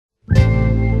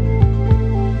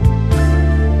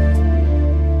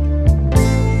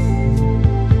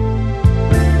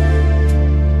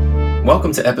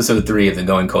Welcome to episode 3 of the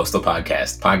Going Coastal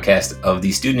podcast of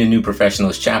the Student and New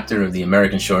Professionals chapter of the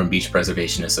American Shore and Beach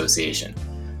Preservation Association.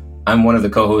 I'm one of the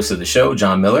co-hosts of the show,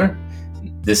 John Miller.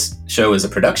 This show is a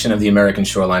production of the American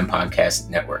Shoreline Podcast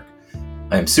Network.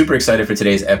 I am super excited for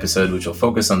today's episode, which will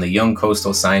focus on the Young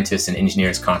Coastal Scientists and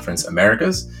Engineers Conference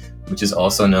Americas, which is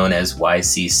also known as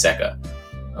YC-SECA.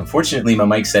 Unfortunately, my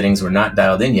mic settings were not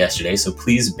dialed in yesterday, so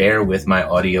please bear with my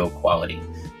audio quality.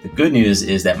 The good news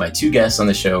is that my two guests on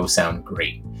the show sound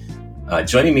great.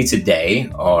 Joining me today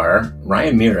are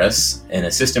Ryan Miras, an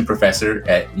assistant professor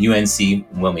at UNC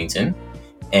Wilmington,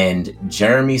 and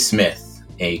Jeremy Smith,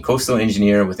 a coastal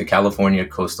engineer with the California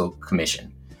Coastal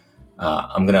Commission.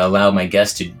 I'm going to allow my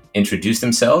guests to introduce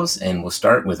themselves, and we'll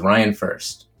start with Ryan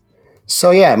first.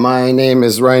 So my name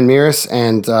is Ryan Miras,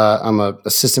 and I'm an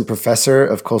assistant professor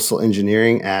of coastal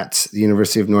engineering at the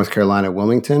University of North Carolina,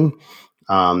 Wilmington.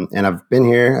 And I've been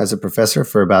here as a professor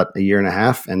for about a year and a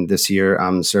half. And this year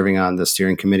I'm serving on the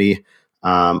steering committee,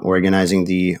 organizing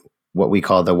what we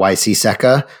call the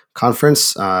YC-SECA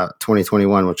conference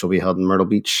 2021, which will be held in Myrtle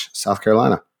Beach, South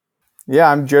Carolina.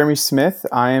 Yeah, I'm Jeremy Smith.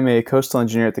 I am a coastal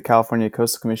engineer at the California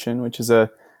Coastal Commission, which is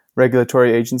a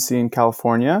regulatory agency in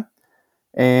California.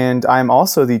 And I'm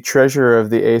also the treasurer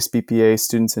of the ASBPA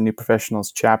Students and New Professionals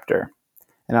chapter.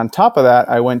 And on top of that,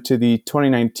 I went to the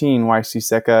 2019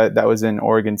 YC-SECA that was in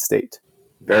Oregon State.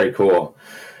 Very cool.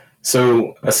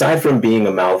 So aside from being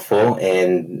a mouthful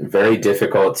and very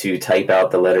difficult to type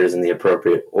out the letters in the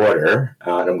appropriate order,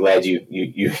 and I'm glad you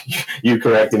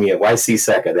corrected me at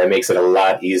YC-SECA. That makes it a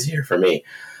lot easier for me.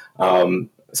 So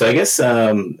I guess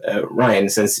Ryan,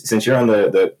 since you're on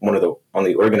on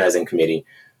the organizing committee,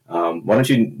 why don't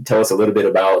you tell us a little bit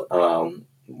about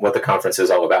what the conference is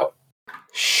all about?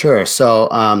 Sure. So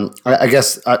I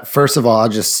guess, first of all, I'll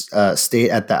just state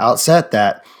at the outset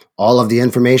that all of the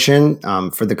information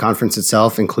for the conference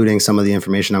itself, including some of the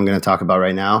information I'm going to talk about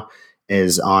right now,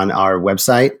 is on our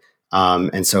website.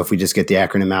 And so if we just get the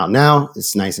acronym out now,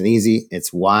 it's nice and easy.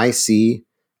 It's YC-SECA,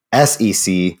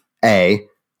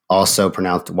 also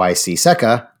pronounced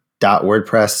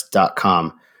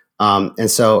YC-SECA.wordpress.com.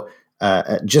 And so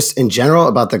just in general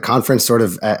about the conference, sort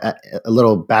of a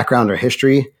little background or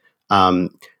history.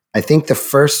 I think the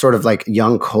first sort of like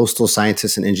Young Coastal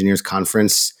Scientists and Engineers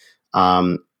Conference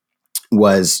was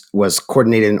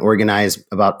coordinated and organized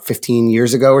about 15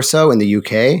 years ago or so in the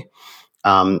UK.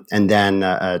 And then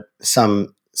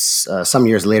some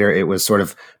years later, it was sort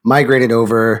of migrated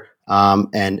over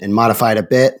and modified a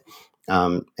bit.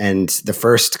 And the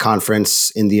first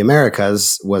conference in the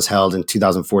Americas was held in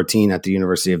 2014 at the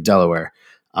University of Delaware.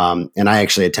 And I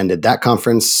actually attended that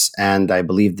conference, and I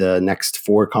believe the next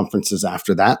 4 conferences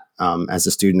after that as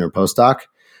a student or postdoc.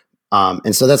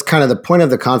 And so that's kind of the point of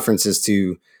the conference, is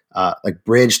to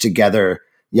bridge together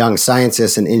young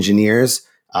scientists and engineers.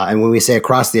 And when we say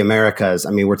across the Americas,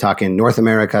 I mean, we're talking North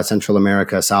America, Central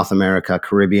America, South America,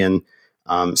 Caribbean.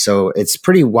 So it's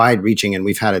pretty wide reaching, and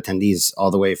we've had attendees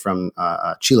all the way from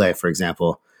Chile, for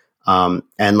example. And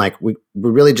we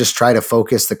really just try to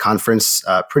focus the conference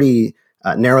pretty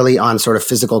narrowly on sort of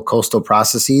physical coastal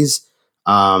processes.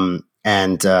 And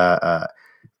the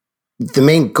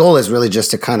main goal is really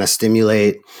just to kind of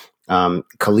stimulate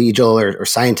collegial or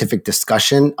scientific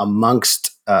discussion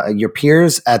amongst your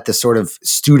peers at the sort of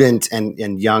student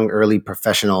and young early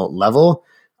professional level,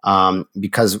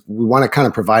 because we want to kind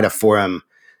of provide a forum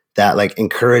that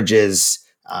encourages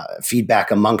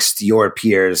feedback amongst your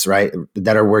peers, right,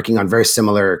 that are working on very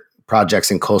similar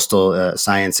projects in coastal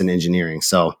science and engineering.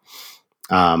 So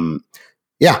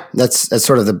that's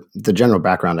sort of the general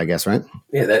background, I guess, right?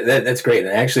 Yeah, that's great.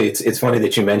 And actually, it's funny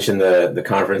that you mentioned the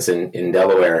conference in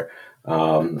Delaware.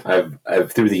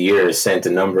 I've through the years sent a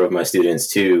number of my students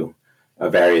to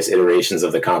various iterations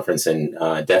of the conference, and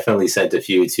definitely sent a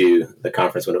few to the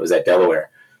conference when it was at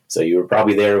Delaware. So you were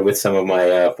probably there with some of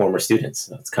my former students.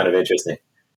 That's kind of interesting.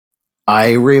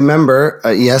 I remember,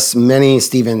 yes, many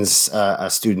Stevens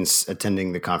students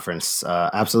attending the conference.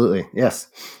 Absolutely, yes.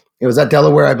 It was at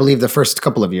Delaware, I believe, the first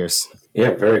couple of years.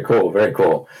 Yeah, very cool, very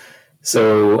cool.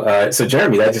 So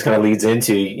Jeremy, that just kind of leads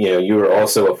into, you were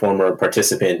also a former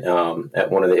participant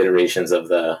at one of the iterations of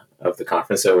the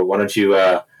conference. So why don't you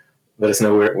let us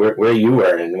know where you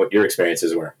were and what your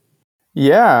experiences were?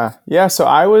 Yeah. So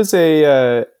I was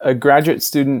a graduate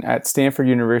student at Stanford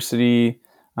University,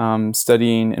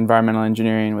 studying environmental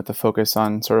engineering with a focus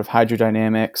on sort of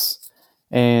hydrodynamics.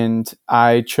 And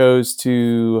I chose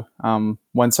to,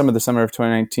 one summer, the summer of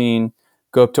 2019,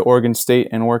 go up to Oregon State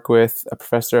and work with a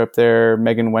professor up there,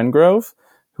 Megan Wengrove,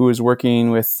 who was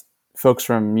working with folks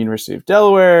from University of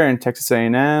Delaware and Texas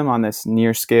A&M on this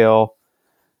near-scale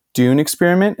dune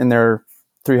experiment in their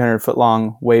 300-foot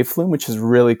long wave flume, which is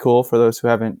really cool for those who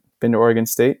haven't been to Oregon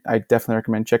State. I definitely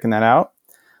recommend checking that out.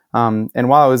 And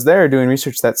while I was there doing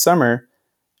research that summer,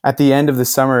 at the end of the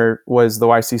summer was the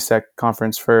YCSEC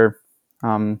conference for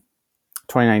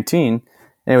 2019.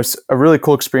 And it was a really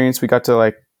cool experience. We got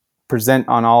to present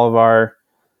on all of our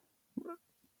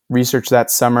research that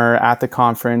summer at the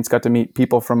conference, got to meet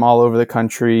people from all over the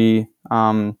country.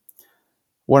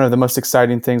 One of the most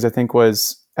exciting things, I think,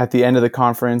 was at the end of the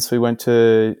conference, we went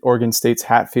to Oregon State's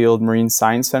Hatfield Marine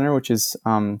Science Center, which is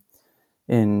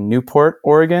in Newport,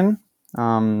 Oregon,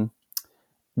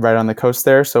 right on the coast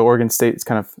there. So Oregon State is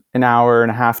kind of an hour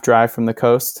and a half drive from the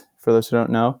coast, for those who don't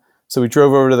know. So we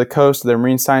drove over to the coast to their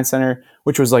Marine Science Center,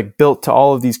 which was built to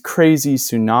all of these crazy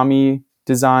tsunami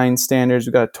design standards.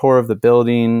 We got a tour of the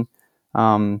building,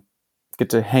 get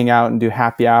to hang out and do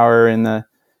happy hour in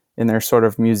their sort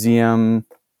of museum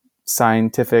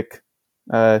scientific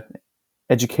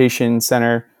education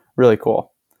center. Really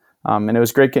cool. And it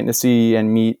was great getting to see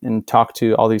and meet and talk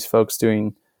to all these folks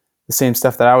doing the same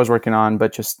stuff that I was working on,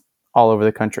 but just all over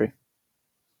the country.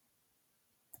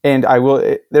 And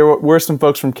there were some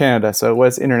folks from Canada, so it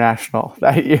was international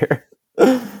that year.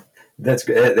 That's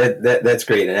great. That's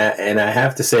great. And I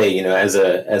have to say, as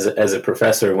a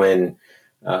professor, when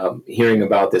hearing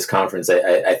about this conference,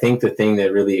 I think the thing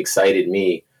that really excited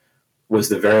me was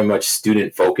the very much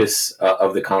student focus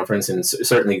of the conference. And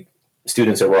certainly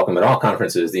students are welcome at all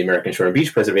conferences, the American Shore and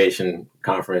Beach Preservation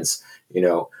Conference,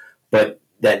 but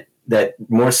that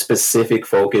more specific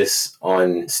focus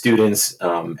on students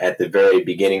at the very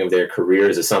beginning of their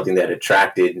careers is something that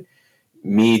attracted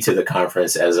me to the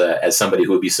conference as somebody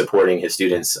who would be supporting his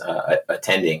students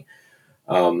attending.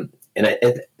 And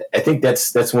I think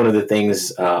that's one of the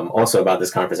things also about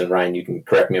this conference, and Ryan, you can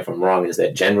correct me if I'm wrong, is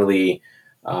that generally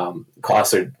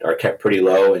costs are kept pretty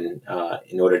low and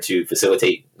in order to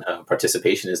facilitate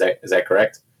participation. Is that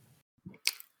correct?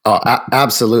 Oh,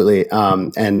 absolutely.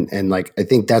 And I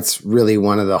think that's really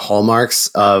one of the hallmarks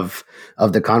of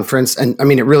the conference. And I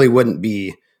mean, it really wouldn't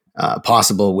be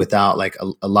possible without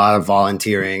a lot of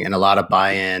volunteering and a lot of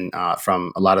buy-in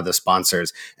from a lot of the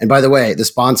sponsors. And by the way, the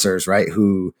sponsors, right,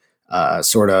 who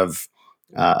sort of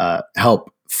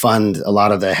help fund a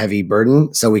lot of the heavy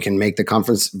burden so we can make the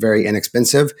conference very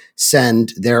inexpensive,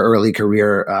 send their early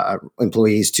career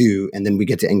employees too, and then we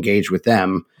get to engage with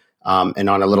them. And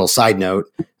on a little side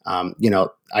note,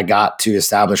 I got to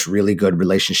establish really good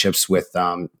relationships with,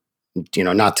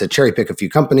 not to cherry pick a few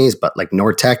companies, but like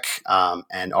Nortec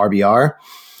and RBR.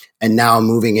 And now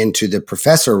moving into the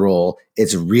professor role,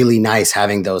 it's really nice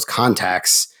having those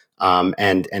contacts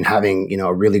and having,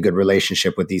 a really good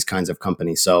relationship with these kinds of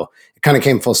companies. So it kind of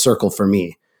came full circle for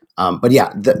me. But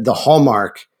yeah, the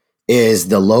hallmark is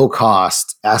the low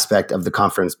cost aspect of the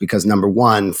conference, because number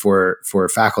one, for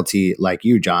faculty like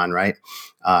you, John, right?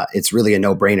 It's really a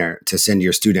no-brainer to send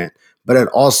your student, but it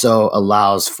also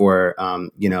allows for,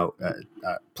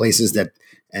 places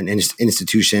and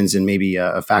institutions and maybe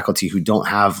a faculty who don't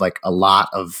have a lot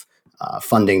of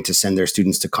funding to send their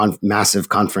students to massive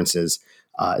conferences.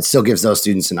 It still gives those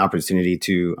students an opportunity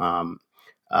to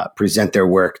present their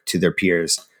work to their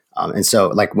peers. And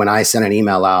so when I sent an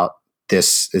email out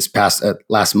this past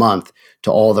last month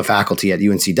to all the faculty at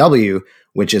UNCW,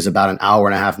 which is about an hour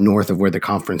and a half north of where the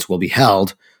conference will be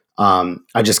held,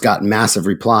 I just got massive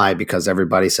reply because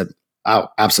everybody said, "Oh,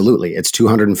 absolutely. It's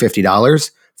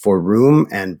 $250 for room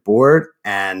and board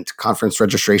and conference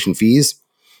registration fees."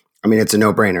 I mean, it's a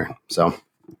no-brainer. So,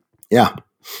 yeah.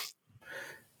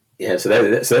 Yeah, so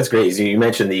that's great. So you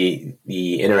mentioned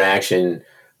the interaction,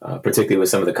 particularly with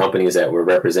some of the companies that were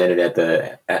represented at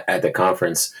the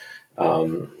conference.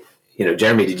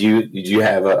 Jeremy, did you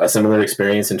have a similar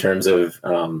experience in terms of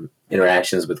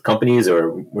interactions with companies,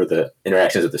 or were the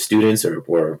interactions with the students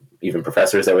or even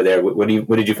professors that were there? What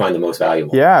did you find the most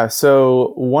valuable? Yeah,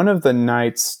 so one of the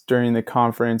nights during the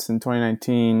conference in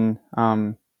 2019,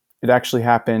 it actually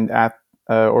happened at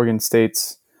Oregon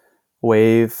State's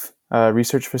WAVE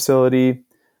research facility,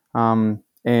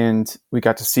 and we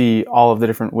got to see all of the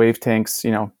different wave tanks,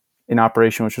 in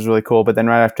operation, which was really cool. But then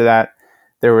right after that,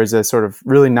 there was a sort of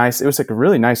really nice, it was a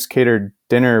really nice catered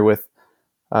dinner with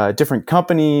different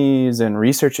companies and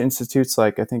research institutes.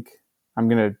 I think I'm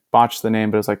going to botch the name,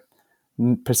 but it was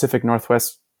Pacific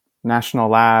Northwest National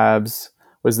Labs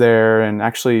was there. And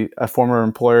actually a former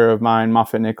employer of mine,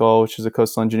 Moffitt Nickel, which is a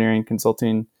coastal engineering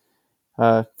consulting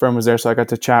firm, was there. So I got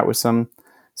to chat with some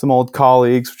old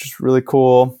colleagues, which is really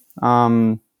cool.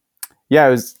 It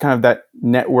was kind of that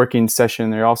networking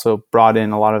session. They also brought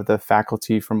in a lot of the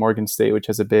faculty from Oregon State, which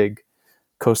has a big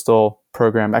coastal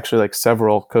program, actually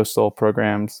several coastal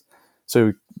programs. So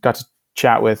we got to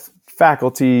chat with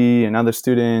faculty and other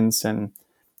students and,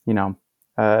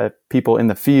 people in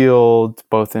the field,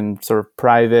 both in sort of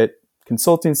private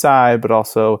consulting side, but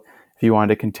also if you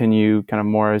wanted to continue kind of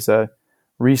more as a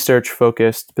research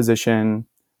focused position.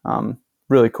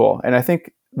 Really cool. And I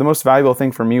think the most valuable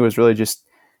thing for me was really just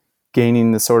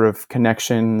gaining the sort of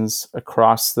connections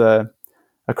across the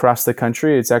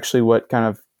country. It's actually what kind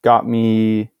of got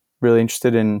me really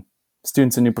interested in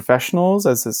students and new professionals,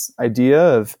 as this idea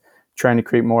of trying to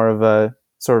create more of a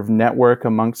sort of network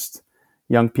amongst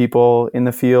young people in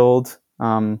the field.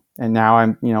 And now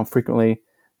I'm, frequently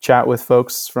chat with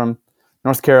folks from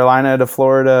North Carolina to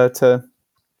Florida to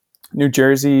New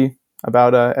Jersey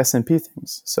about S&P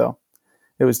things. So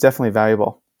it was definitely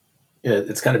valuable. Yeah,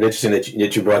 it's kind of interesting that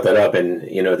you brought that up, and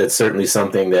that's certainly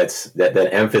something that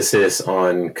emphasis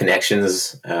on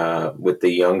connections with the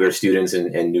younger students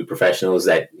and new professionals.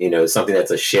 That something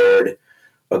that's a shared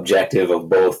objective of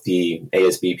both the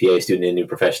ASBPA Student and New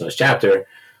Professionals chapter,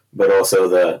 but also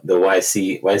the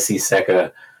YC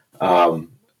SECA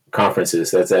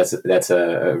conferences. That's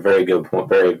a very good point,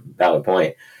 very valid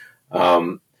point.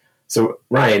 So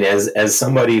Ryan, as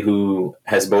somebody who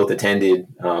has both attended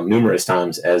numerous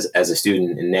times as a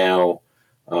student and now,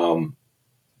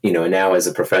 now as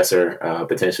a professor,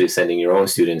 potentially sending your own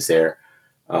students there,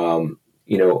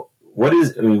 what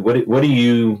do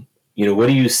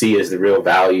you see as the real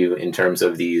value in terms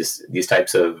of these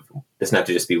types of, it's not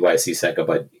to just be YC SECA,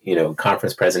 but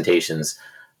conference presentations,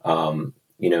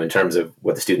 in terms of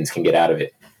what the students can get out of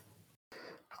it?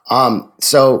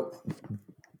 So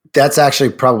that's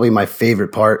actually probably my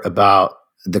favorite part about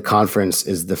the conference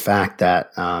is the fact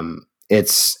that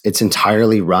it's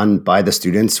entirely run by the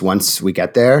students once we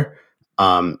get there.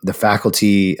 The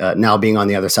faculty now being on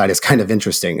the other side is kind of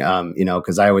interesting,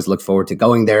 because I always look forward to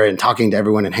going there and talking to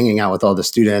everyone and hanging out with all the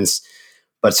students,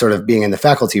 but sort of being in the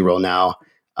faculty role now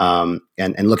and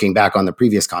looking back on the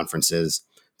previous conferences,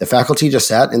 the faculty just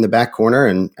sat in the back corner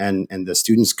and the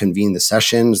students convene the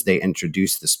sessions. They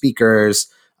introduce the speakers.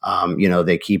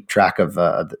 They keep track of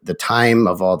the time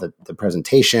of all the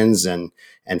presentations and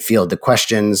field the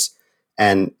questions.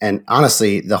 And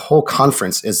honestly, the whole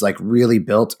conference is like really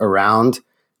built around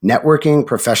networking,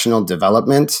 professional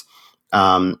development,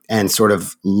 and sort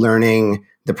of learning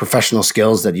the professional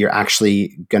skills that you're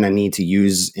actually going to need to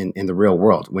use in the real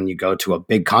world. When you go to a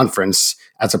big conference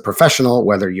as a professional,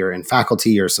 whether you're in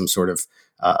faculty or some sort of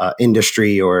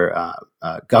industry or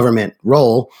government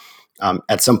role,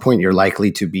 at some point, you're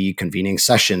likely to be convening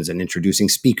sessions and introducing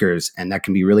speakers, and that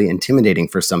can be really intimidating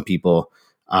for some people.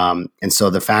 And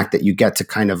so the fact that you get to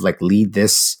kind of like lead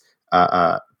this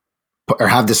or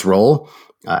have this role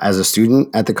as a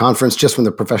student at the conference, just from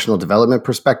the professional development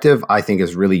perspective, I think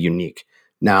is really unique.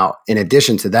 Now, in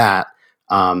addition to that,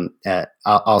 I'll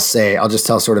just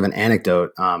tell sort of an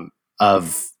anecdote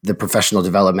of the professional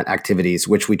development activities,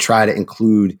 which we try to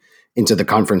include into the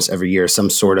conference every year, some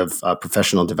sort of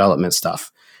professional development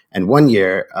stuff. And one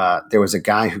year, there was a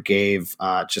guy who gave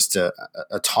just a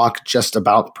talk just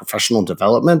about professional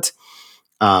development.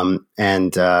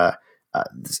 The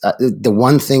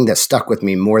one thing that stuck with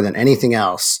me more than anything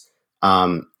else,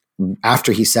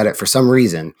 after he said it for some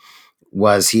reason,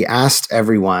 was he asked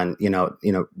everyone,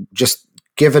 just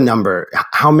give a number.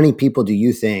 How many people do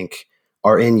you think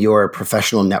are in your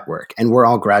professional network? And we're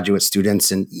all graduate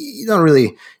students, and you don't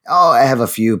really, I have a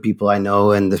few people I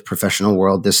know in the professional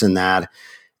world, this and that.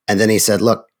 And then he said,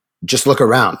 look, just look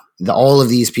around. All of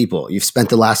these people, you've spent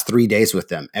the last 3 days with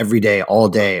them, every day, all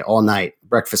night,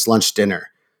 breakfast, lunch, dinner.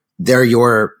 They're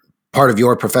your part of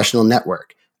your professional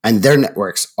network, and their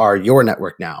networks are your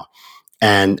network now.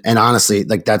 And honestly,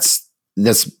 like that's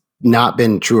not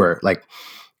been truer. Like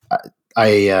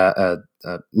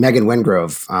Megan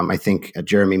Wengrove, I think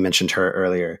Jeremy mentioned her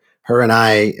earlier. Her and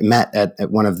I met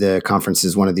at one of the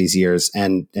conferences one of these years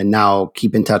and now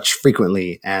keep in touch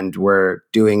frequently. And we're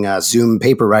doing Zoom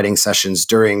paper writing sessions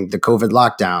during the COVID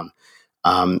lockdown.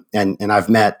 And I've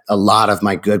met a lot of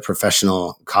my good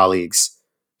professional colleagues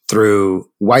through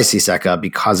YC SECA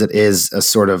because it is a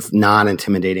sort of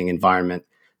non-intimidating environment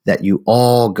that you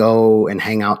all go and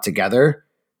hang out together,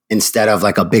 instead of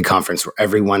like a big conference where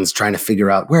everyone's trying to figure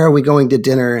out where are we going to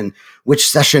dinner and which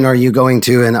session are you going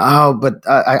to, and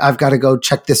I've got to go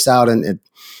check this out. And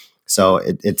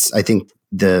it's I think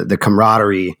the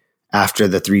camaraderie after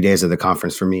the 3 days of the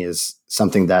conference for me is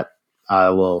something that I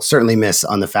will certainly miss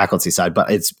on the faculty side,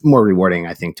 but it's more rewarding,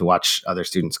 I think, to watch other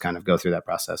students kind of go through that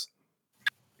process.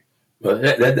 Well,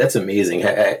 that's amazing.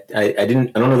 I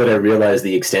don't know that I realized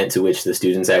the extent to which the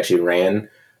students actually ran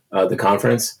the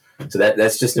conference. So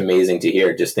that's just amazing to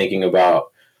hear. Just thinking about,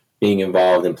 being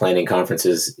involved in planning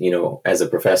conferences, as a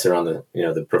professor on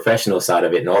the professional side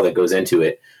of it and all that goes into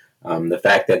it, the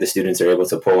fact that the students are able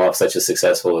to pull off such a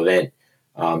successful event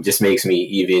just makes me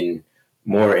even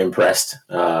more impressed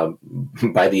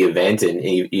by the event, and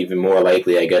even more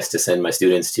likely, I guess, to send my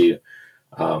students to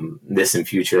this and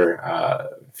future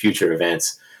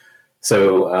events.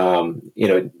 So,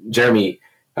 Jeremy,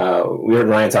 we heard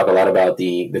Ryan talk a lot about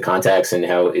the contacts and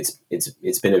how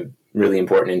it's been really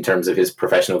important in terms of his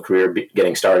professional career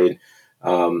getting started.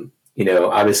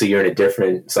 Obviously you're in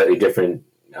a slightly different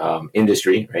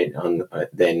industry, right?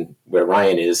 Than where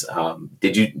Ryan is. Do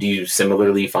you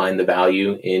similarly find the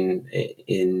value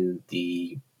in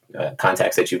the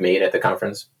contacts that you've made at the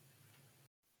conference?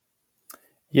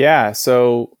 Yeah.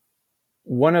 So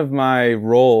one of my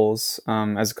roles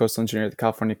as a coastal engineer at the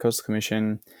California Coastal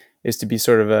Commission is to be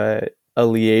sort of a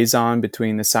liaison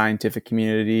between the scientific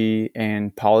community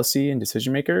and policy and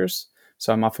decision makers.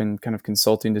 So I'm often kind of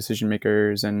consulting decision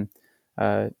makers and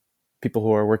people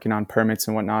who are working on permits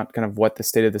and whatnot, kind of what the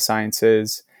state of the science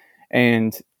is.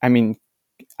 And I mean,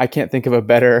 I can't think of a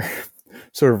better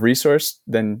sort of resource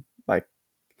than like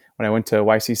when I went to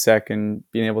YCSEC and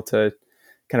being able to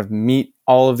kind of meet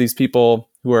all of these people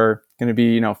who are going to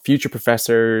be, future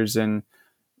professors and,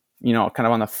 kind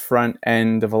of on the front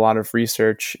end of a lot of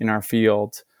research in our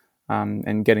field,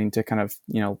 and getting to kind of,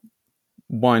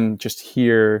 one, just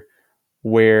hear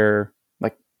where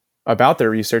like about their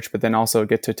research, but then also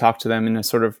get to talk to them in a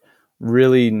sort of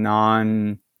really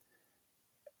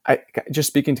just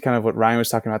speaking to kind of what Ryan was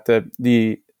talking about,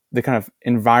 the kind of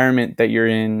environment that you're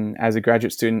in as a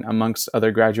graduate student amongst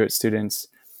other graduate students.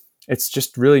 It's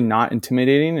just really not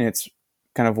intimidating. And it's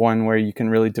kind of one where you can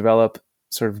really develop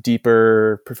sort of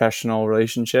deeper professional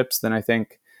relationships than I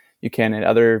think you can at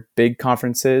other big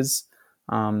conferences.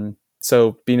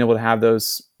 So being able to have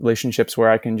those relationships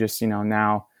where I can just,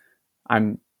 now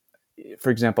I'm, for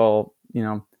example,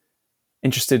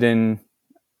 interested in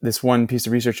this one piece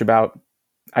of research about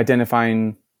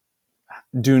identifying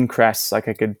dune crests. Like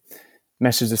I could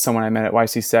message to someone I met at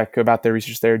YCSEC about the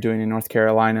research they're doing in North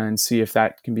Carolina and see if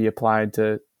that can be applied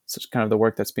to such kind of the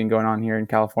work that's been going on here in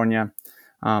California.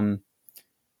 Kind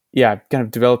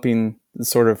of developing the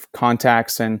sort of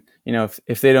contacts, and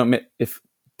if they're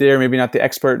maybe not the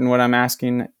expert in what I'm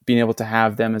asking, being able to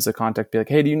have them as a contact, be like,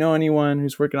 hey, do you know anyone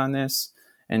who's working on this?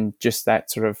 And just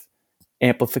that sort of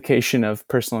amplification of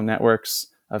personal networks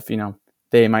of,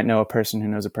 they might know a person who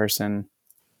knows a person.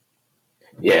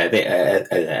 Yeah,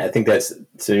 I think that's,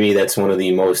 to me, that's one of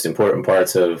the most important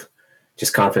parts of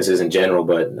just conferences in general,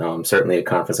 but certainly a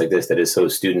conference like this that is so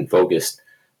student focused.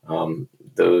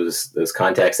 Those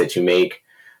contacts that you make,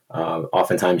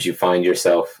 oftentimes you find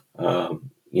yourself,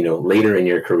 later in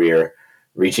your career,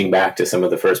 reaching back to some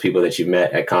of the first people that you've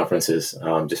met at conferences,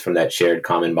 just from that shared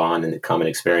common bond and the common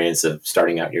experience of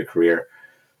starting out your career.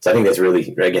 So I think that's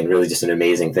really just an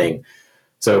amazing thing.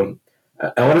 So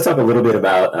I want to talk a little bit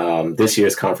about this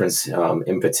year's conference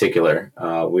in particular.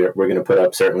 We're going to put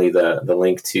up certainly the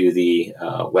link to the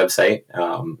website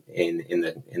in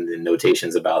the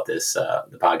notations about this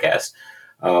the podcast.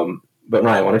 But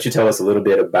Ryan, why don't you tell us a little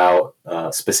bit about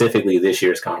specifically this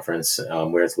year's conference,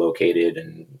 where it's located,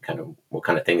 and kind of what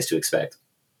kind of things to expect?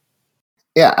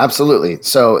 Yeah, absolutely.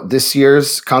 So this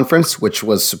year's conference, which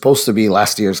was supposed to be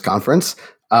last year's conference,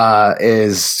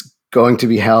 is going to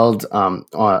be held on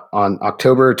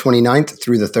October 29th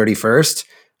through the 31st.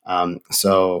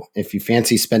 So if you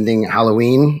fancy spending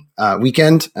Halloween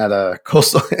weekend at a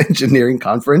coastal engineering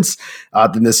conference,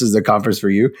 then this is the conference for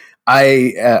you.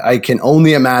 I can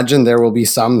only imagine there will be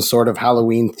some sort of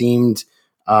Halloween themed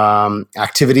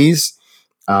activities.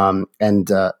 And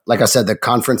like I said, the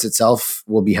conference itself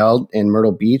will be held in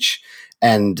Myrtle Beach,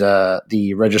 and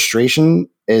the registration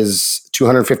is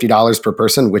 $250 per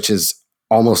person, which is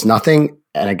almost nothing.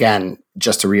 And again,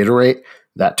 just to reiterate,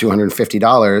 that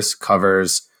 $250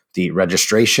 covers the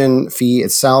registration fee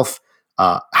itself,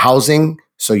 housing,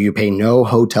 so you pay no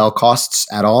hotel costs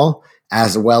at all,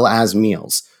 as well as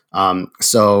meals.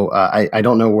 So I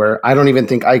don't know where, I don't even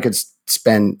think I could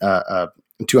spend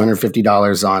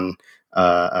 $250 on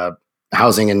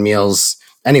housing and meals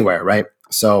anywhere, right?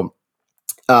 So,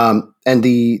 and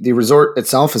the resort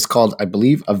itself is called, I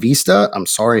believe, Avista. I'm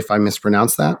sorry if I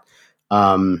mispronounced that.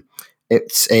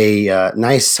 It's a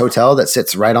nice hotel that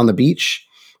sits right on the beach.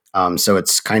 So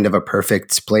it's kind of a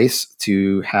perfect place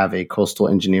to have a coastal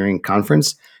engineering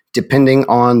conference, depending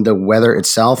on the weather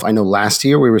itself. I know last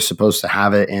year we were supposed to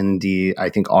have it in the, I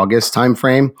think, August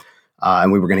timeframe,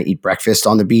 and we were going to eat breakfast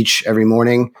on the beach every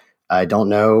morning. I don't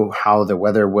know how the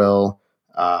weather will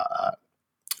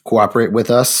cooperate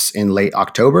with us in late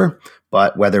October,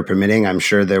 but weather permitting, I'm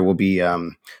sure there will be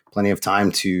plenty of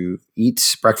time to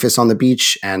eat breakfast on the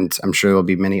beach, and I'm sure there'll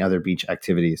be many other beach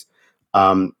activities.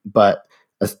 But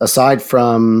aside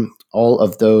from all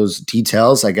of those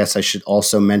details, I guess I should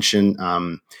also mention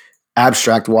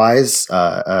abstract wise,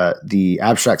 the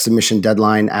abstract submission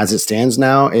deadline as it stands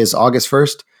now is August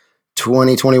 1st,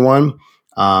 2021.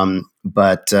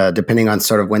 But depending on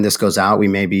sort of when this goes out, we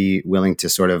may be willing to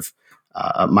sort of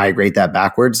migrate that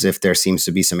backwards if there seems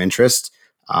to be some interest.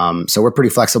 So we're pretty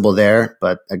flexible there.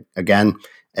 But again,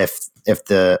 if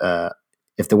the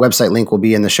website link will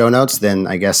be in the show notes, then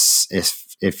I guess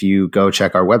if you go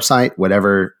check our website,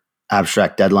 whatever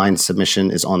abstract deadline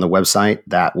submission is on the website,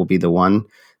 that will be the one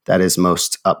that is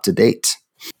most up to date.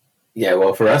 Yeah,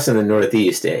 well, for us in the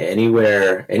Northeast,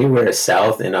 anywhere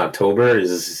south in October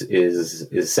is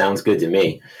sounds good to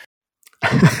me.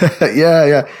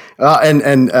 Yeah.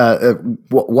 And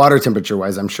water temperature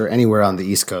wise, I'm sure anywhere on the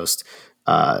East Coast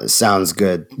sounds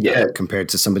good. Yeah, compared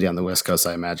to somebody on the West Coast,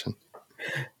 I imagine.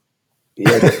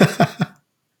 Yeah.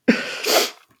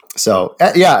 So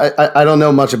I don't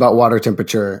know much about water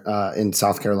temperature in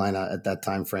South Carolina at that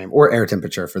time frame, or air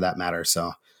temperature for that matter.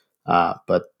 So,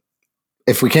 but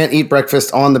if we can't eat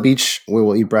breakfast on the beach, we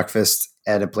will eat breakfast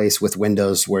at a place with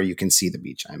windows where you can see the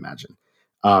beach, I imagine.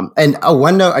 And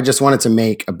one note I just wanted to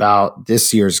make about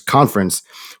this year's conference,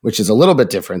 which is a little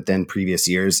bit different than previous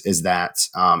years, is that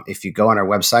if you go on our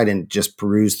website and just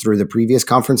peruse through the previous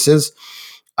conferences,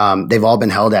 they've all been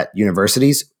held at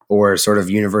universities or sort of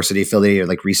university affiliated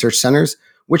like research centers,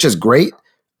 which is great.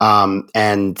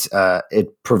 And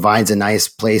it provides a nice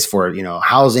place for,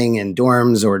 housing and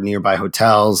dorms or nearby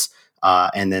hotels,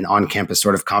 and then on-campus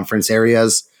sort of conference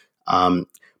areas. But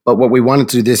what we wanted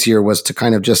to do this year was to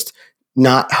kind of just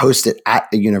not host it at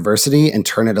a university and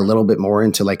turn it a little bit more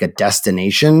into like a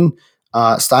destination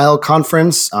style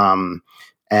conference.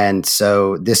 And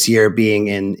so this year being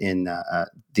in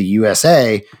the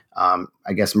USA,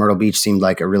 I guess Myrtle Beach seemed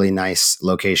like a really nice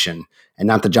location. And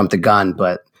not to jump the gun,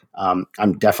 but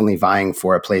I'm definitely vying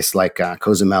for a place like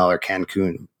Cozumel or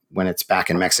Cancun when it's back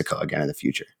in Mexico again in the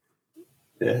future.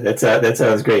 Yeah, that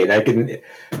sounds great. I can, the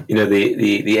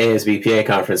ASBPA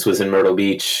conference was in Myrtle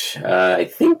Beach. I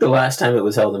think the last time it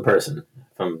was held in person,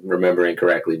 if I'm remembering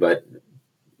correctly. But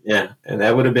yeah, and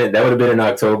that would have been in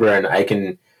October. And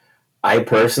I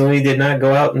personally did not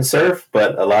go out and surf,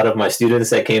 but a lot of my students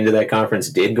that came to that conference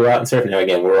did go out and surf. Now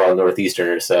again, we're all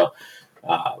Northeasterners, so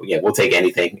we'll take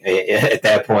anything at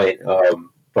that point.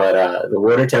 But the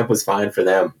water temp was fine for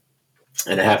them,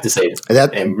 and I have to say,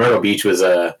 and Myrtle Beach was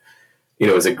a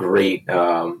great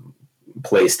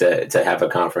place to have a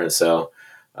conference. So,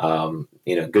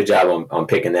 good job on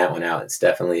picking that one out. It's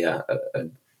definitely a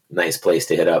nice place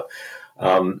to hit up.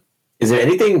 Is there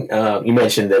anything, you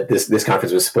mentioned that this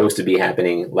conference was supposed to be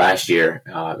happening last year,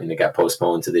 and it got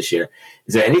postponed to this year.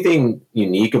 Is there anything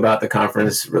unique about the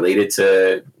conference related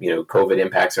to, COVID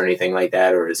impacts or anything like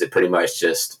that? Or is it pretty much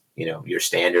just, your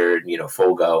standard,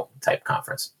 full go type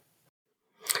conference?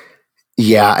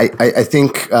 Yeah, I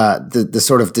think the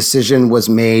sort of decision was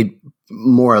made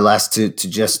more or less to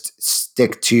just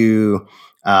stick to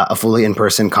a fully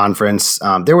in-person conference.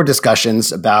 There were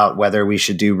discussions about whether we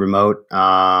should do remote,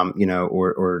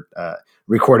 or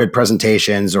recorded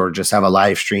presentations, or just have a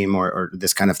live stream or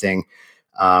this kind of thing.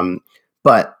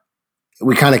 But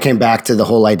we kind of came back to the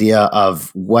whole idea of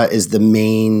what is the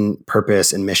main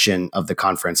purpose and mission of the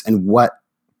conference and what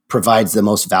provides the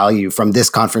most value from this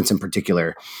conference in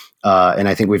particular. And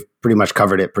I think we've pretty much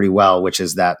covered it pretty well, which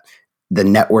is that the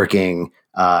networking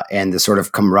and the sort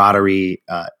of camaraderie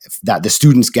that the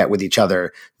students get with each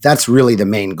other, that's really the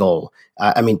main goal.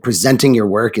 Presenting your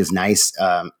work is nice.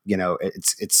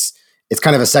 It's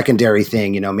kind of a secondary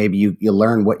thing. Maybe you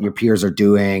learn what your peers are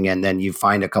doing, and then you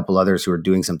find a couple others who are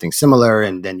doing something similar,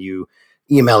 and then you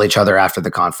email each other after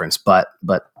the conference. But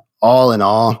all in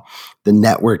all, the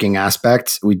networking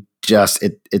aspect,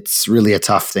 it's really a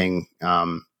tough thing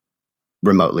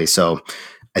remotely. So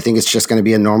I think it's just going to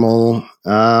be a normal,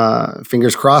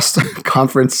 fingers crossed,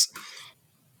 conference.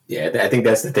 Yeah, I think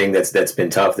that's the thing that's been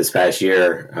tough this past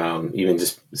year. Even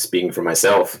just speaking for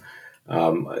myself,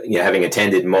 having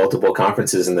attended multiple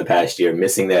conferences in the past year,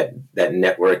 missing that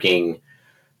networking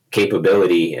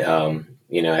capability,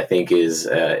 I think is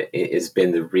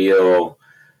been the real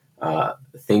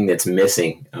thing that's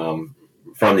missing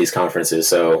from these conferences.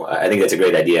 So I think that's a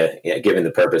great idea, given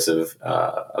the purpose of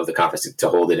the conference to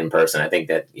hold it in person. I think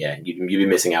that, you'd be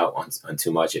missing out on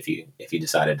too much if you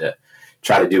decided to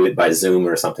try to do it by Zoom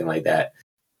or something like that.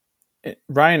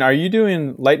 Ryan, are you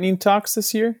doing lightning talks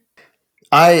this year?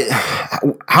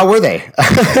 How were they?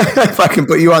 If I can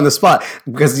put you on the spot,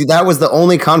 because that was the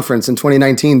only conference in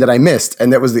 2019 that I missed,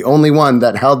 and that was the only one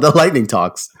that held the lightning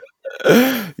talks.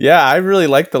 Yeah, I really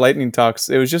liked the lightning talks.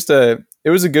 It was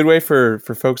a good way for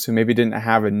folks who maybe didn't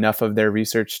have enough of their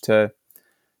research to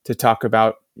talk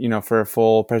about, for a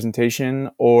full presentation,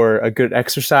 or a good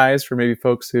exercise for maybe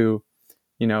folks who,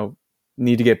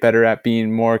 need to get better at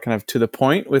being more kind of to the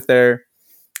point with their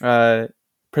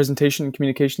presentation and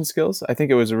communication skills. I think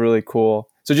it was a really cool.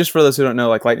 So just for those who don't know,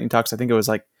 like lightning talks, I think it was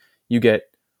like you get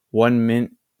 1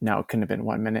 minute. No, it couldn't have been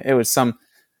 1 minute. It was some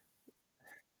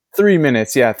 3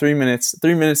 minutes. Yeah, 3 minutes.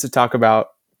 3 minutes to talk about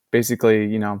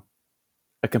basically,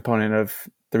 a component of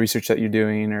the research that you're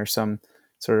doing or some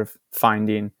sort of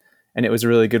finding. And it was a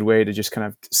really good way to just kind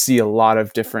of see a lot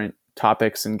of different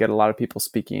topics and get a lot of people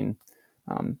speaking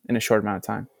in a short amount of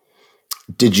time.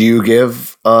 Did you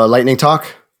give a lightning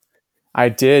talk? I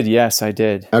did. Yes, I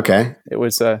did. Okay. It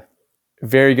was a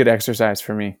very good exercise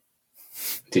for me.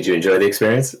 Did you enjoy the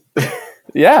experience?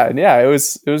 Yeah, it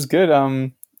was good.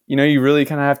 You really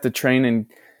kind of have to train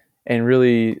and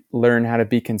really learn how to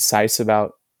be concise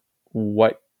about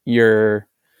what you're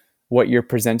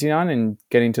presenting on, and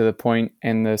getting to the point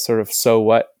and the sort of so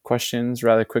what questions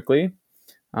rather quickly,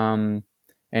 and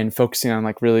focusing on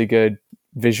like really good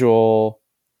visual,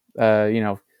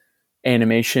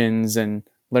 animations, and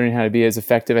learning how to be as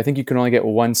effective. I think you can only get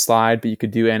one slide, but you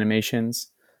could do animations.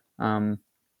 But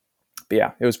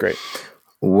yeah, it was great.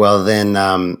 Well, then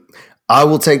I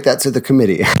will take that to the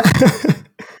committee.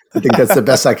 I think that's the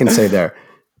best I can say there.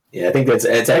 Yeah, I think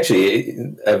it's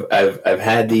actually, I've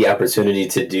had the opportunity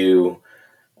to do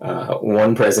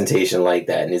one presentation like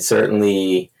that, and it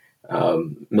certainly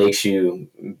makes you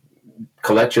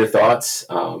collect your thoughts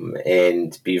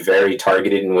and be very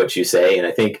targeted in what you say. And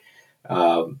I think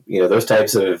those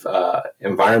types of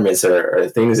environments are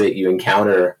things that you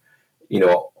encounter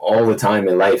all the time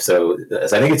in life. So I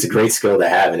think it's a great skill to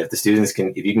have, and if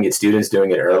you can get students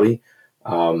doing it early,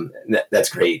 that's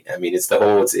great. I mean, it's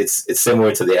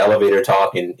similar to the elevator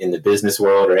talk in the business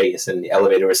world, right? You're in the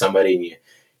elevator with somebody and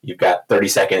you've got 30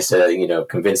 seconds to,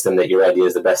 convince them that your idea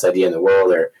is the best idea in the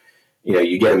world, or,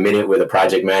 you get a minute with a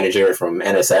project manager from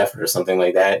NSF or something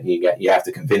like that. And you have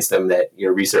to convince them that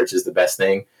your research is the best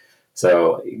thing.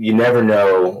 So you never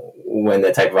know when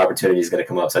that type of opportunity is going to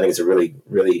come up. So I think it's a really,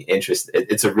 really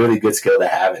it's a really good skill to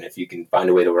have. And if you can find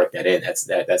a way to work that in,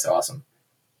 that's awesome.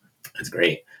 That's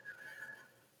great.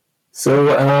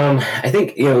 So I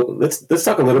think, let's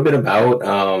talk a little bit about,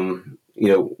 do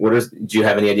you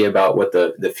have any idea about what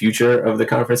the future of the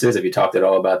conference is? Have you talked at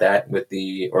all about that with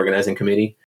the organizing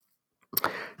committee?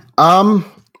 I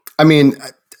mean,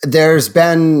 there's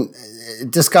been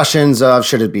discussions of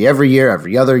should it be every year,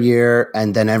 every other year,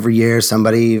 and then every year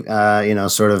somebody,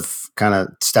 sort of kind of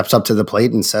steps up to the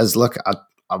plate and says, look,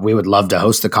 we would love to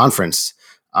host the conference.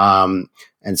 And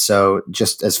so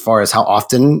just as far as how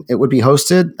often it would be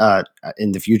hosted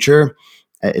in the future,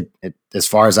 as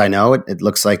far as I know, it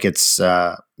looks like it's,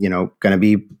 going to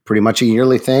be pretty much a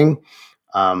yearly thing.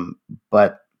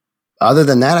 But other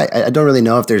than that, I don't really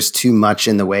know if there's too much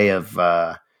in the way of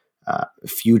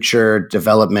future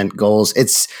development goals.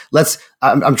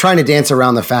 I'm trying to dance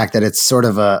around the fact that it's sort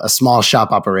of a small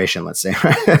shop operation, let's say.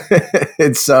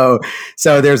 It's so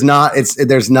there's not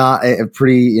a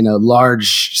pretty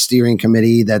large steering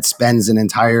committee that spends an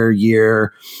entire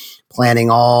year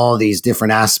planning all these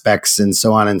different aspects and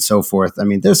so on and so forth. I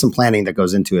mean, there's some planning that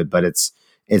goes into it, but it's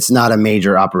not a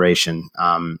major operation.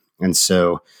 And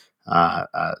so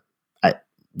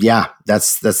yeah,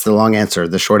 that's the long answer.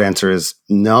 The short answer is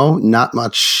no, not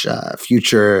much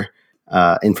future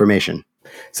information.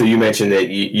 So you mentioned that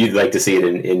you'd like to see it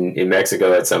in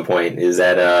Mexico at some point. Is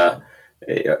that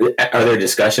are there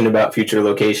discussion about future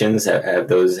locations? Are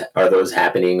those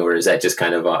happening, or is that just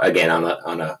kind of again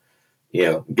on a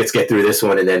let's get through this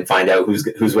one and then find out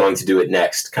who's willing to do it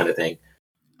next kind of thing?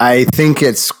 I think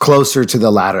it's closer to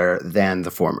the latter than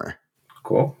the former.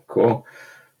 Cool.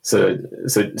 So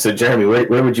Jeremy,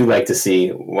 where would you like to see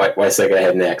why SECA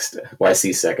head next? Why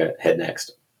see SECA head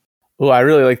next? Well, I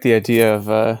really like the idea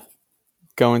of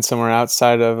going somewhere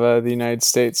outside of the United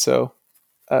States. So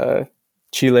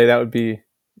Chile, that would be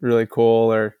really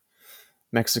cool, or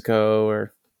Mexico,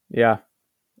 or yeah,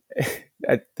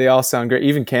 they all sound great.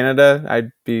 Even Canada,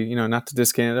 I'd be, not to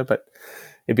diss Canada, but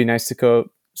it'd be nice to go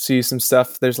see some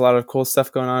stuff. There's a lot of cool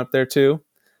stuff going on up there too.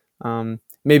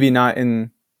 Maybe not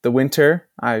in the winter.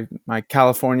 My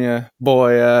California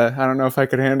boy, I don't know if I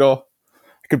could handle.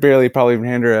 I could barely probably even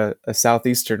handle a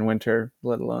southeastern winter,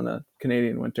 let alone a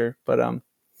Canadian winter. But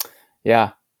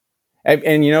yeah,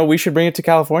 and we should bring it to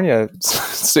California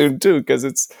soon too, because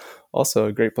it's also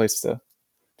a great place to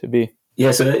be.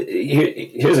 Yeah. So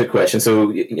here's a question.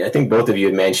 So I think both of you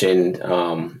had mentioned,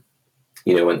 when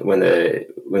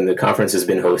the conference has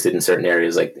been hosted in certain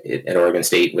areas, like at Oregon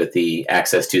State, with the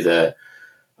access to the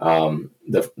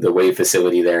Wave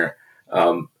facility there,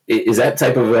 is that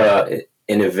type of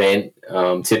an event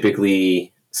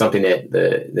typically something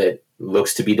that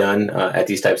looks to be done at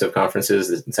these types of conferences,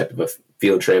 this type of a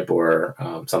field trip or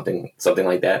something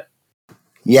like that?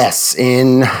 Yes,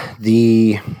 in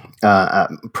the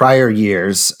prior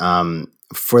years,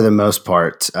 for the most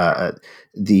part,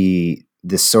 this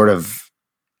sort of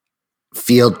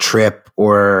field trip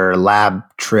or lab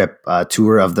trip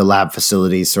tour of the lab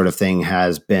facilities sort of thing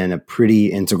has been a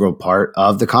pretty integral part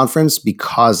of the conference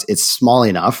because it's small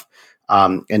enough.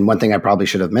 And one thing I probably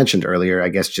should have mentioned earlier, I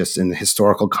guess, just in the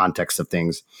historical context of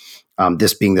things,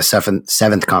 this being the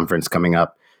seventh conference coming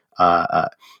up,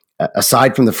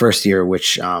 aside from the first year,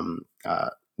 which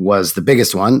was the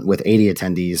biggest one with 80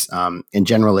 attendees, in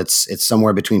general, it's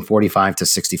somewhere between 45 to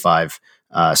 65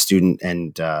 student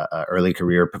and early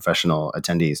career professional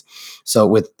attendees. So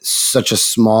with such a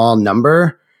small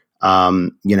number,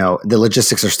 the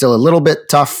logistics are still a little bit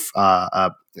tough,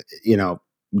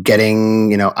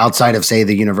 getting, outside of, say,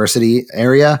 the university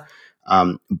area.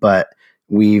 But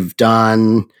we've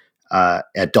done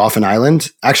at Dauphin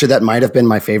Island. Actually, that might have been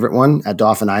my favorite one at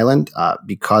Dauphin Island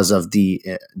because of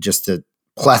just the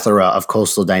plethora of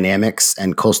coastal dynamics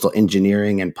and coastal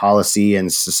engineering and policy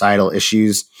and societal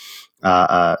issues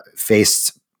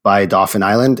faced by Dauphin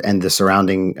Island and the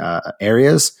surrounding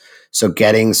areas. So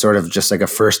getting sort of just like a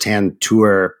firsthand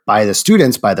tour by the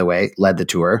students, by the way, led the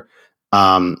tour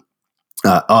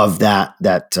of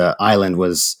that island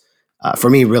was, for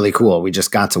me, really cool. We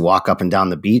just got to walk up and down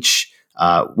the beach.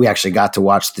 We actually got to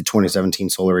watch the 2017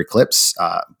 solar eclipse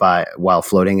while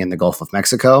floating in the Gulf of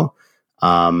Mexico.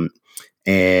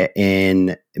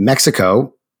 In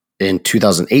Mexico in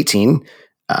 2018,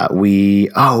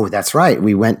 that's right.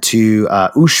 We went to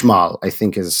Uxmal, I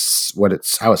think is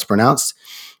how it's pronounced.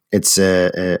 It's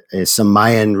some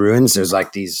Mayan ruins. There's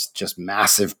like these just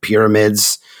massive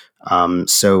pyramids.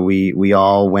 So we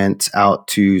all went out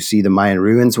to see the Mayan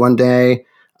ruins one day.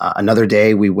 Another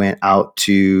day we went out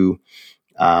to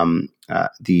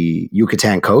the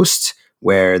Yucatan coast,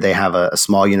 where they have a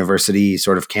small university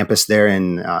sort of campus there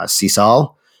in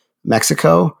Sisal,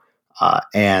 Mexico.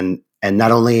 And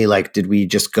not only did we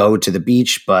just go to the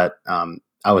beach, but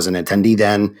I was an attendee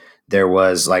then. There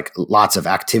was lots of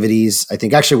activities. I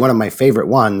think actually one of my favorite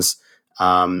ones,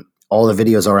 all the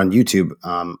videos are on YouTube,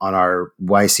 on our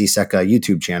YC SECA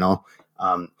YouTube channel.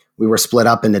 We were split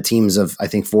up into teams of, I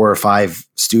think, 4 or 5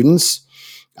 students.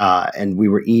 And we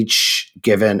were each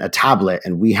given a tablet,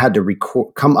 and we had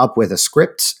to come up with a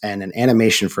script and an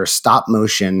animation for a stop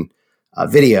motion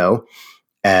video.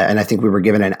 And I think we were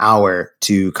given an hour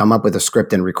to come up with a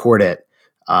script and record it.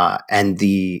 And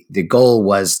the goal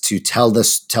was to tell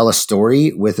a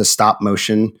story with a stop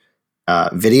motion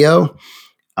video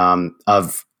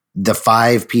of the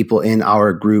 5 people in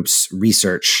our group's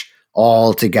research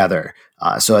all together.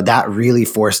 So that really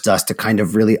forced us to kind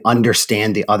of really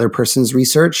understand the other person's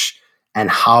research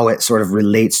and how it sort of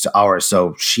relates to ours.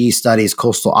 So she studies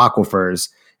coastal aquifers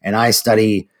and I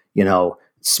study,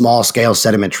 small scale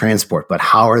sediment transport, but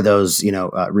how are those,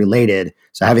 related?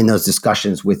 So having those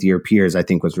discussions with your peers, I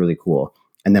think was really cool.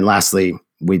 And then lastly,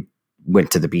 we went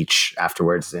to the beach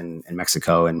afterwards in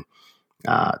Mexico, and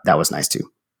that was nice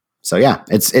too. So yeah,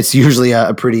 it's usually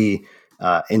a pretty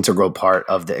integral part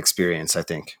of the experience, I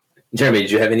think. Jeremy,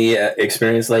 did you have any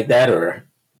experience like that, or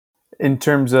in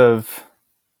terms of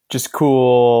just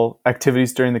cool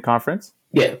activities during the conference?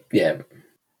 Yeah.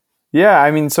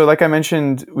 I mean, so like I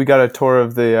mentioned, we got a tour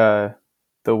of the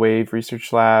Wave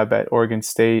Research Lab at Oregon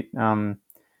State, and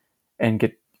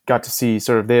got to see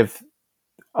they have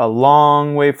a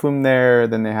long wave flume there.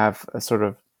 Then they have a sort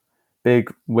of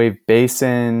big wave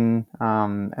basin,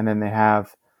 and then they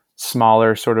have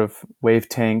smaller sort of wave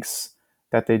tanks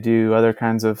that they do other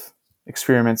kinds of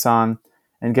experiments on,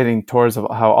 and getting tours of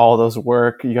how all those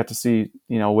work. You got to see,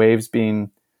 waves being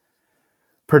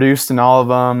produced in all of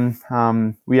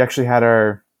them. We actually had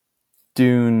our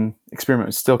dune experiment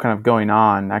was still kind of going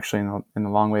on actually in the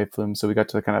long wave flume. So we got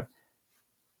to kind of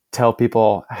tell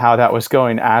people how that was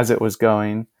going as it was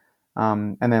going.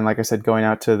 And then, like I said, going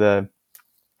out to the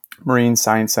Marine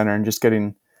Science Center and just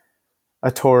getting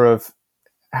a tour of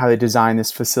how they designed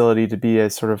this facility to be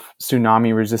as sort of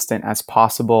tsunami resistant as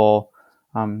possible.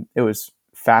 It was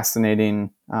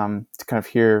fascinating to kind of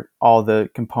hear all the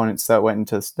components that went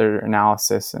into their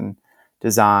analysis and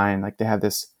design. Like they have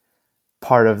this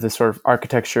part of the sort of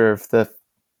architecture of the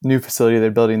new facility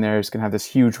they're building there is going to have this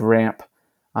huge ramp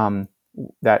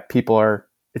that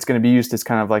it's going to be used as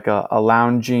kind of like a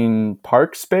lounging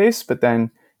park space. But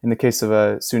then in the case of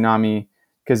a tsunami,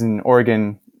 because in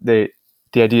Oregon, the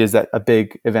idea is that a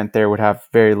big event there would have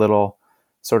very little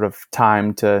sort of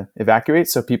time to evacuate.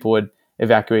 So people would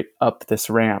evacuate up this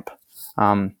ramp.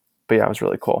 But yeah, it was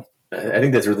really cool. I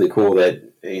think that's really cool that,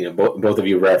 both of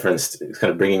you referenced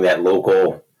kind of bringing that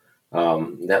local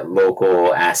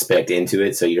aspect into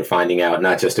it. So you're finding out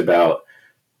not just about,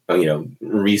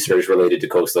 research related to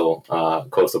coastal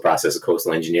process of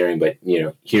coastal engineering, but,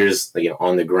 here's,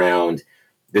 on the ground,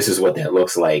 this is what that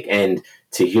looks like. And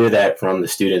to hear that from the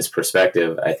student's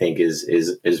perspective, I think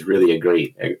is really a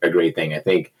great thing. I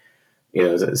think,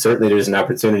 certainly there's an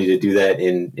opportunity to do that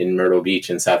in Myrtle Beach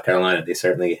in South Carolina. They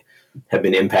certainly have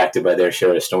been impacted by their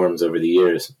share of storms over the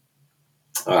years.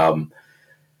 I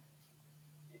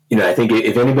think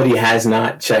if anybody has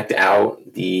not checked out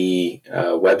the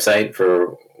website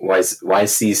for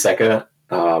YC-SECA,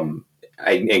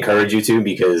 I encourage you to,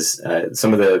 because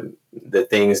some of the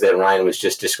things that Ryan was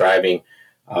just describing,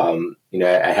 I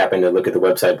happened to look at the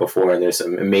website before, and there's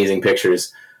some amazing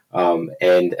pictures.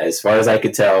 And as far as I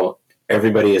could tell,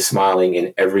 everybody is smiling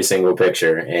in every single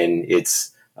picture, and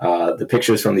it's the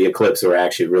pictures from the eclipse were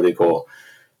actually really cool.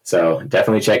 So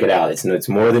definitely check it out. It's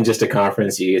more than just a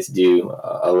conference. You get to do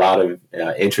a lot of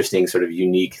interesting sort of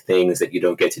unique things that you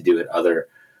don't get to do at other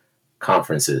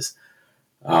conferences.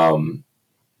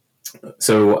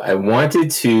 So I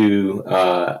wanted to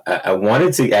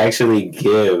actually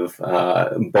give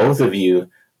both of you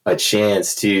a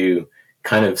chance to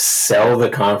kind of sell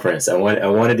the conference. I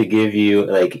wanted to give you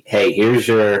like, hey, here's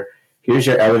your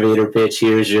elevator pitch.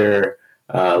 Here's your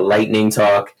lightning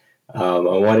talk. I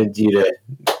wanted you to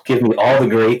give me all the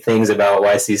great things about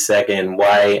YC-SECA and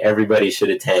why everybody should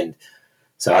attend.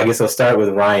 So I guess I'll start with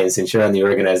Ryan, since you're on the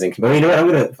organizing committee. You know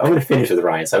what? I'm gonna finish with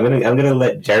Ryan. So I'm gonna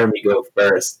let Jeremy go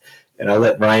first, and I'll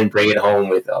let Ryan bring it home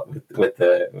with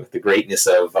the greatness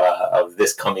of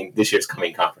this year's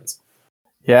coming conference.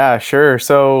 Yeah, sure.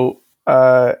 So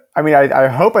I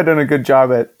hope I've done a good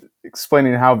job at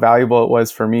explaining how valuable it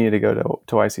was for me to go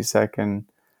to YC-SEC, and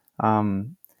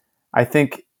I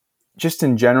think just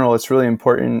in general, it's really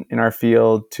important in our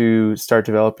field to start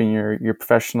developing your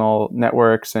professional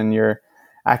networks and your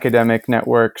academic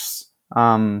networks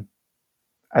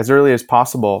as early as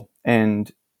possible,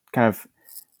 and kind of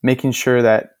making sure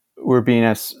that we're being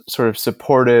as sort of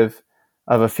supportive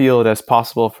of a field as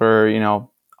possible for,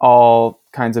 all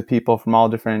kinds of people from all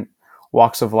different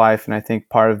walks of life. And I think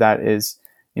part of that is,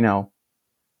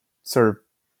 sort of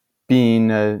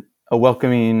being a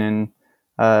welcoming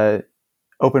and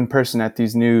open person at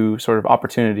these new sort of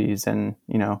opportunities, and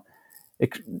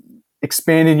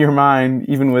expanding your mind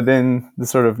even within the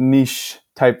sort of niche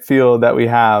type field that we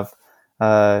have.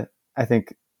 I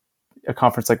think a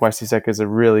conference like YC-SEC is a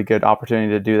really good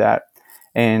opportunity to do that.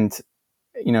 And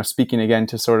speaking again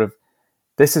to sort of,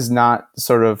 this is not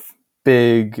sort of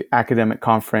big academic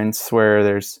conference where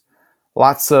there's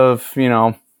lots of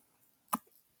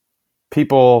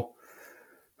people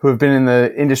who have been in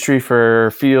the industry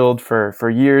for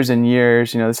years and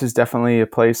years. This is definitely a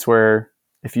place where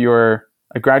if you're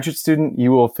a graduate student, you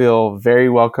will feel very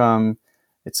welcome.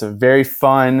 It's a very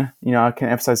fun, I can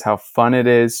emphasize how fun it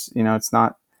is. It's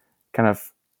not kind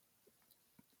of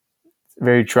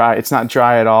very dry. It's not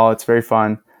dry at all. It's very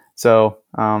fun. So,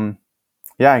 I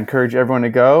encourage everyone to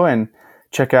go and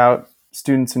check out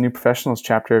Students and New Professionals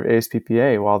chapter of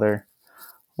ASPPA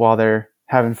while they're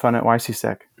having fun at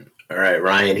YC-SEC. All right,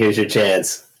 Ryan, here's your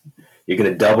chance. You're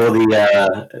going to double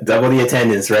the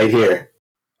attendance right here.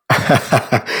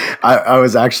 I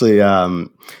was actually,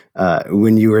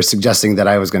 when you were suggesting that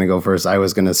I was going to go first, I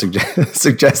was going to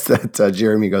suggest that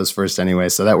Jeremy goes first anyway.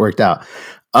 So that worked out.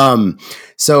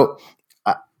 So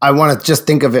I want to just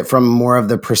think of it from more of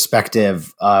the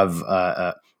perspective of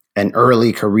an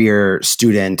early career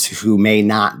student who may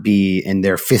not be in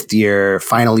their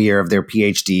final year of their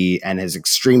PhD, and is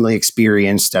extremely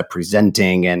experienced at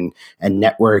presenting and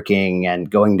networking and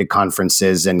going to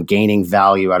conferences and gaining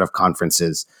value out of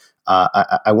conferences.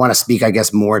 I want to speak, I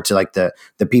guess, more to like the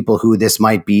people who this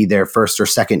might be their first or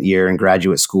second year in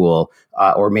graduate school,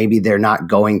 or maybe they're not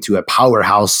going to a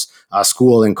powerhouse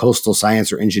school in coastal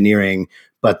science or engineering,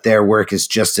 but their work is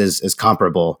just as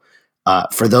comparable.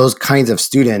 For those kinds of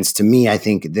students, to me, I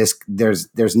think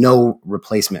there's no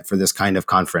replacement for this kind of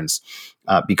conference,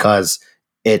 because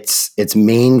its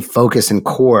main focus and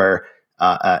core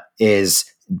is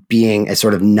being a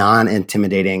sort of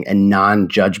non-intimidating and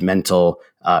non-judgmental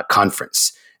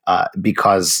conference,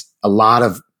 because a lot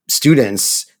of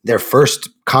students, their first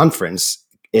conference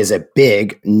is a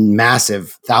big,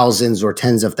 massive, thousands or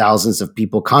tens of thousands of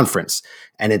people conference.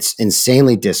 And it's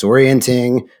insanely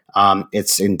disorienting.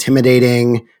 It's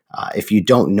intimidating. If you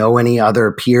don't know any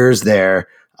other peers there,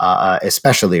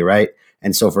 especially, right?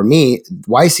 And so for me,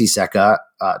 YC-SECA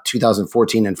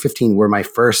 2014 and 15 were my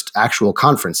first actual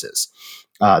conferences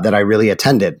that I really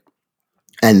attended.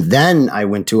 And then I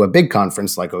went to a big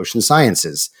conference like Ocean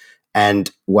Sciences.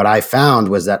 And what I found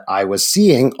was that I was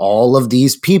seeing all of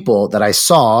these people that I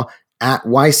saw at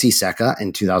YC-SECA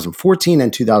in 2014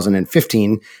 and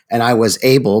 2015. And I was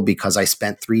able, because I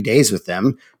spent 3 days with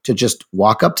them, to just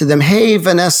walk up to them. Hey,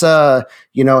 Vanessa,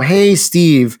 hey,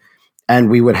 Steve. And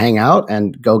we would hang out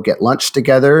and go get lunch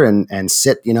together and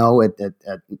sit,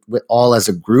 all as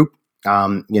a group,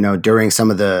 during some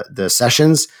of the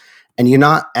sessions. And you're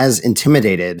not as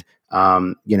intimidated,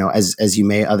 as you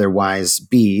may otherwise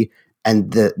be.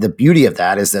 And the beauty of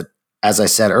that is that, as I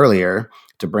said earlier,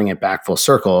 to bring it back full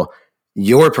circle,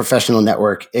 your professional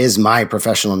network is my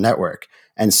professional network.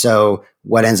 And so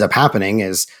what ends up happening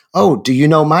is, oh, do you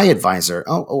know my advisor?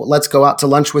 Oh, let's go out to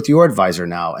lunch with your advisor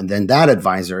now. And then that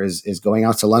advisor is going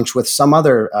out to lunch with some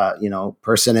other,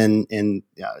 person in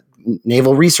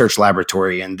Naval Research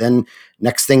Laboratory. And then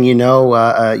next thing you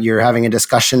know, you're having a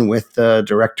discussion with the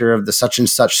director of the such and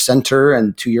such center.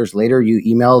 And 2 years later, you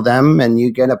email them and you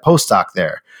get a postdoc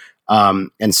there.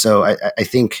 And so I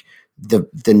think the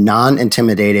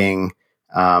non-intimidating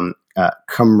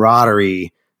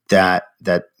camaraderie that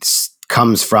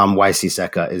comes from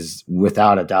YC-SECA is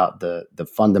without a doubt the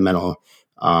fundamental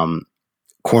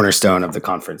cornerstone of the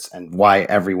conference and why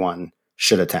everyone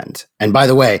should attend. And by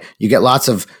the way, you get lots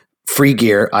of free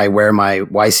gear. I wear my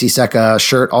YC-SECA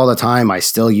shirt all the time. I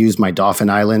still use my Dauphin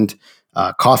Island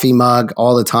coffee mug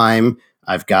all the time.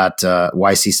 I've got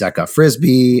YC-SECA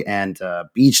frisbee and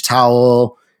beach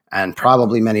towel and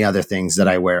probably many other things that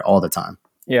I wear all the time.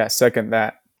 Yeah, second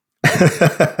that.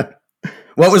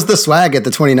 What was the swag at the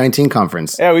 2019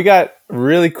 conference? Yeah, we got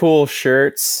really cool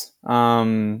shirts,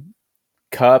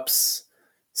 cups,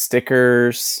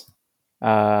 stickers,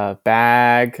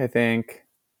 bag, I think.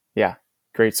 Yeah,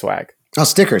 great swag. Oh,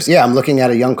 stickers. Yeah, I'm looking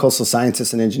at a Young Coastal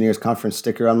Scientists and Engineers Conference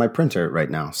sticker on my printer right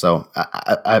now. So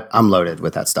I'm loaded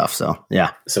with that stuff. So,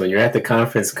 yeah. So when you're at the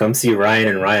conference, come see Ryan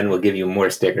and Ryan will give you more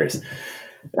stickers.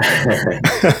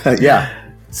 Yeah.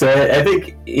 So I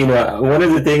think, one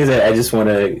of the things that I just want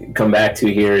to come back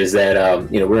to here is that,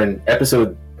 we're in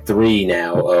episode 3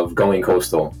 now of Going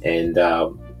Coastal. And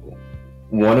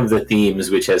one of the themes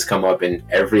which has come up in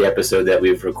every episode that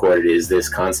we've recorded is this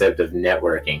concept of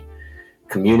networking,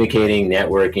 communicating,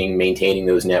 networking, maintaining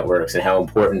those networks, and how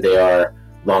important they are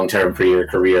long-term for your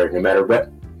career, no matter what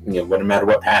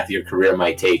path your career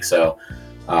might take. So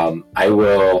I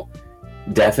will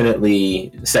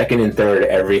definitely second and third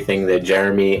everything that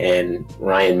Jeremy and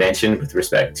Ryan mentioned with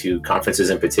respect to conferences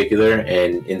in particular,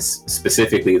 and in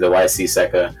specifically the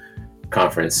YC-SECA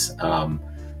conference.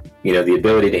 The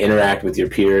ability to interact with your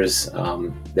peers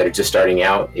that are just starting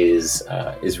out is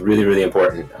really, really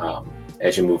important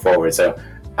as you move forward. So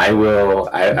I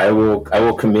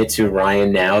will commit to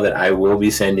Ryan now that I will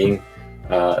be sending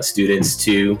students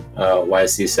to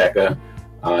YC-SECA.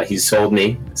 He's sold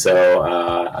me,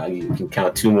 so you can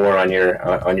count 2 more on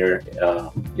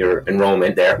your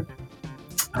enrollment there.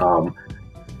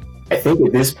 I think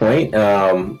at this point,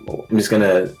 I'm just going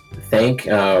to thank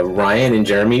Ryan and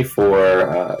Jeremy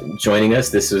for joining us.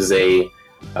 This was an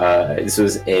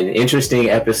interesting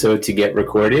episode to get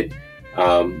recorded,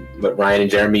 but Ryan and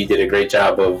Jeremy did a great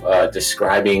job of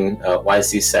describing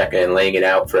YC-SECA and laying it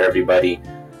out for everybody,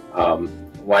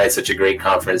 why it's such a great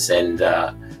conference. And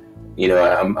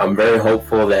I'm very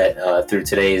hopeful that through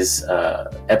today's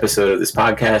episode of this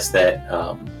podcast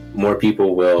that more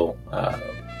people will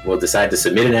decide to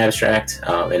submit an abstract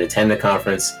and attend the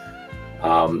conference.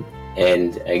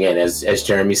 And again, as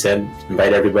Jeremy said,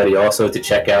 invite everybody also to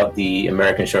check out the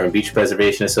American Shore and Beach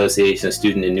Preservation Association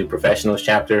Student and New Professionals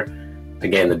chapter.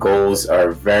 Again, the goals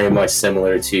are very much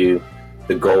similar to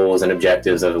the goals and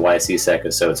objectives of the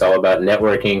YC-SECA. So it's all about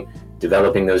networking,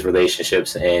 developing those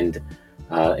relationships, and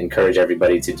encourage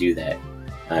everybody to do that.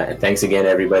 And thanks again,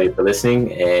 everybody, for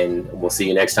listening, and we'll see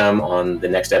you next time on the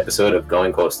next episode of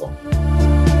Going Coastal.